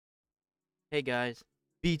Hey guys,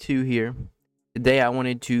 B2 here. Today I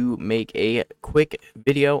wanted to make a quick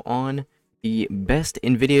video on the best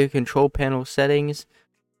Nvidia control panel settings.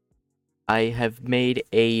 I have made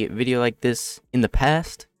a video like this in the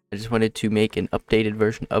past. I just wanted to make an updated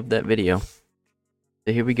version of that video.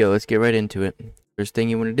 So here we go, let's get right into it. First thing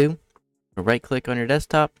you want to do, right click on your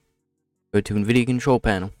desktop, go to Nvidia control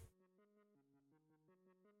panel.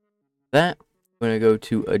 That, I'm going to go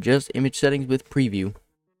to adjust image settings with preview.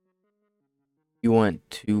 You want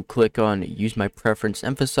to click on use my preference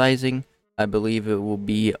emphasizing. I believe it will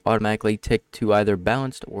be automatically ticked to either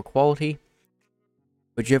balanced or quality.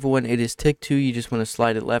 Whichever one it is ticked to, you just want to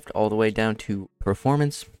slide it left all the way down to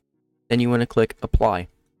performance. Then you want to click apply.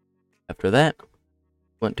 After that,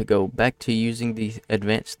 you want to go back to using the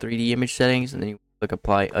advanced 3D image settings, and then you click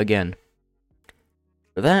apply again.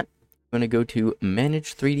 For that, I'm going to go to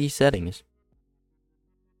manage 3D settings.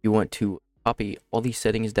 You want to copy all these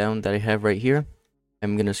settings down that I have right here.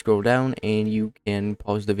 I'm going to scroll down and you can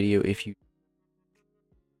pause the video if you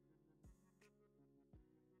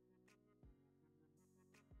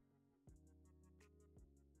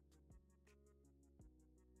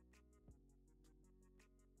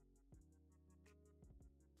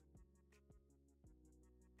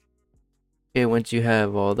Okay, once you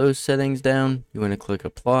have all those settings down, you want to click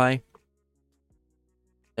apply.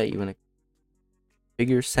 That you want to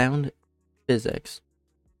configure sound physics.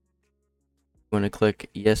 You want to click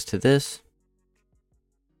yes to this.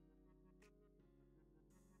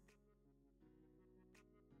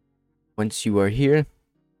 Once you are here,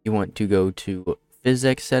 you want to go to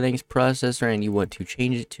physics settings processor and you want to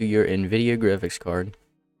change it to your Nvidia graphics card.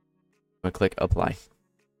 You want to click apply.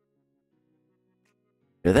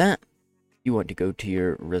 After that, you want to go to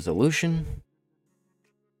your resolution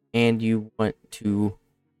and you want to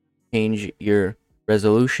change your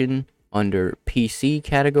resolution under PC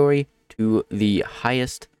category to the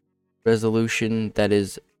highest resolution that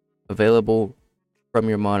is available from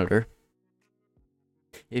your monitor.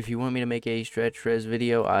 If you want me to make a stretch res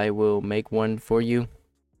video, I will make one for you.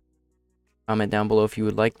 Comment down below if you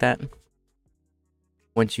would like that.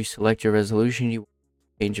 Once you select your resolution, you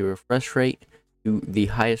change your refresh rate to the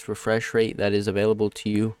highest refresh rate that is available to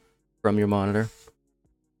you from your monitor.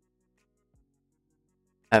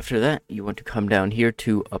 After that, you want to come down here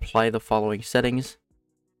to apply the following settings,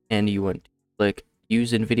 and you want to click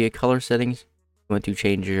use Nvidia color settings. You want to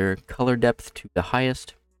change your color depth to the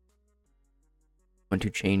highest. You want to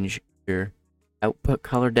change your output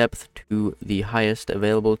color depth to the highest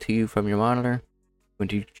available to you from your monitor. You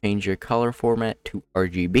want to change your color format to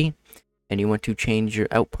RGB, and you want to change your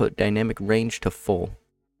output dynamic range to full.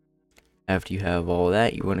 After you have all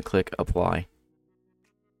that, you want to click apply.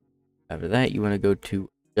 After that, you want to go to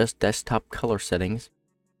just desktop color settings.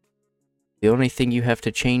 The only thing you have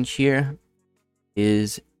to change here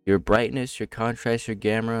is your brightness, your contrast, your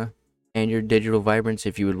gamma, and your digital vibrance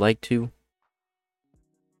if you would like to.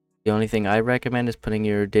 The only thing I recommend is putting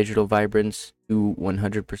your digital vibrance to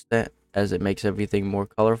 100% as it makes everything more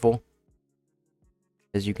colorful,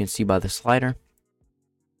 as you can see by the slider.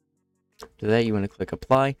 After that, you want to click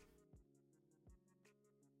apply.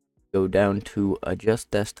 Go down to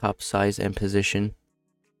adjust desktop size and position.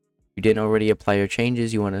 If you didn't already apply your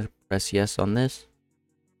changes, you want to press yes on this.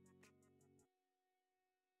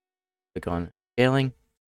 Click on scaling.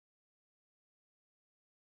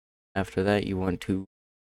 After that, you want to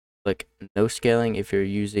click no scaling if you're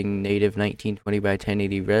using native 1920 by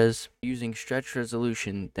 1080 res. Using stretch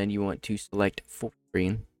resolution, then you want to select full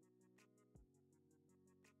screen.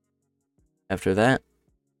 After that,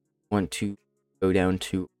 you want to go down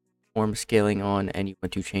to form scaling on and you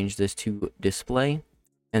want to change this to display.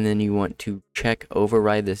 And then you want to check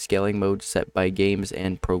override the scaling mode set by games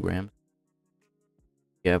and programs.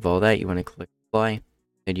 If you have all that, you want to click apply.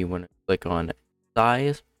 And you want to click on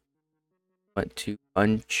size. You want to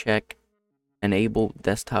uncheck enable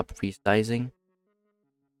desktop resizing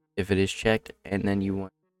if it is checked. And then you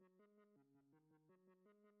want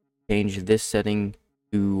to change this setting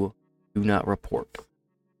to do not report.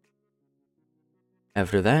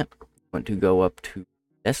 After that, you want to go up to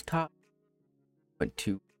desktop. Want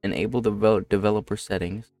to enable the developer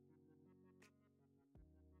settings.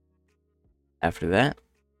 After that,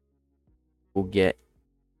 we'll get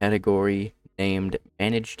category named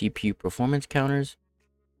manage GPU performance counters,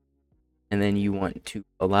 and then you want to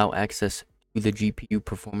allow access to the GPU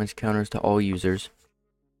performance counters to all users.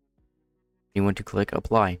 You want to click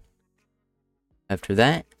apply. After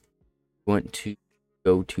that, you want to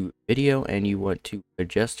go to video and you want to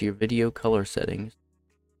adjust your video color settings.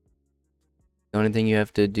 The only thing you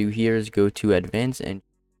have to do here is go to advanced and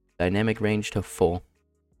dynamic range to full.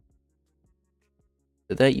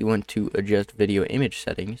 After that, you want to adjust video image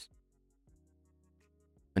settings.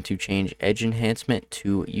 You want to change edge enhancement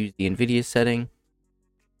to use the Nvidia setting.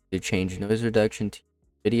 To change noise reduction to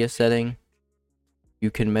Nvidia setting.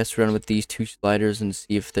 You can mess around with these two sliders and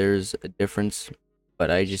see if there's a difference,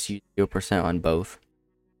 but I just use 0% on both.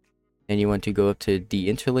 And you want to go up to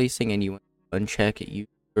deinterlacing and you want to uncheck use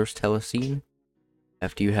first telecine.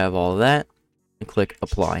 After you have all that, and click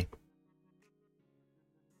apply.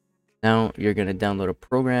 Now you're going to download a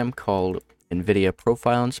program called Nvidia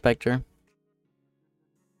Profile Inspector.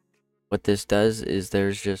 What this does is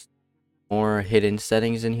there's just more hidden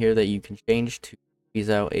settings in here that you can change to squeeze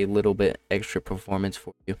out a little bit extra performance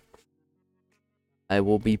for you. I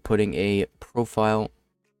will be putting a profile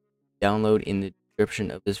download in the description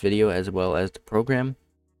of this video as well as the program.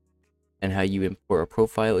 And how you import a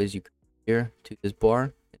profile is you come here to this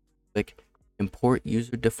bar, click import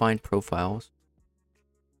user defined profiles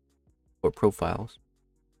or profiles.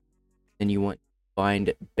 Then you want to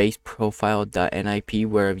find baseprofile.nip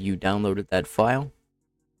wherever you downloaded that file.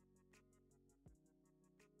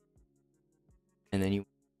 And then you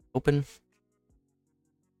open.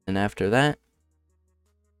 And after that,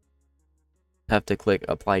 you have to click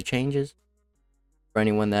apply changes. For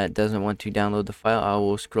anyone that doesn't want to download the file, I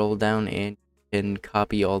will scroll down and you can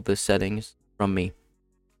copy all the settings from me.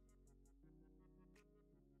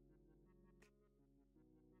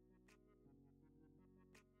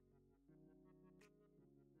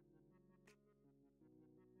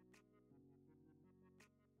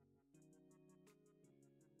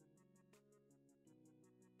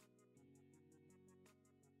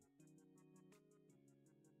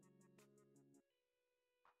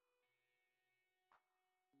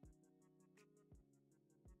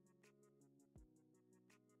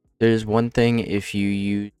 There's one thing, if you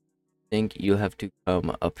use sync, you'll have to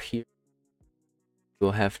come up here.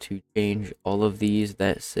 You'll have to change all of these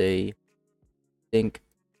that say sync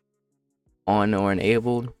on or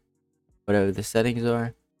enabled, whatever the settings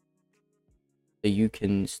are, so you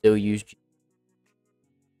can still use.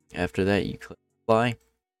 After that, you click apply.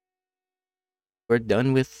 We're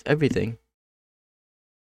done with everything.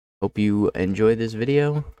 Hope you enjoy this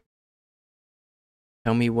video.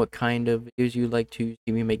 Tell me what kind of videos you'd like to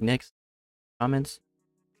see me make next. Comments.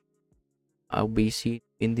 I'll be seeing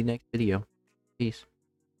you in the next video. Peace.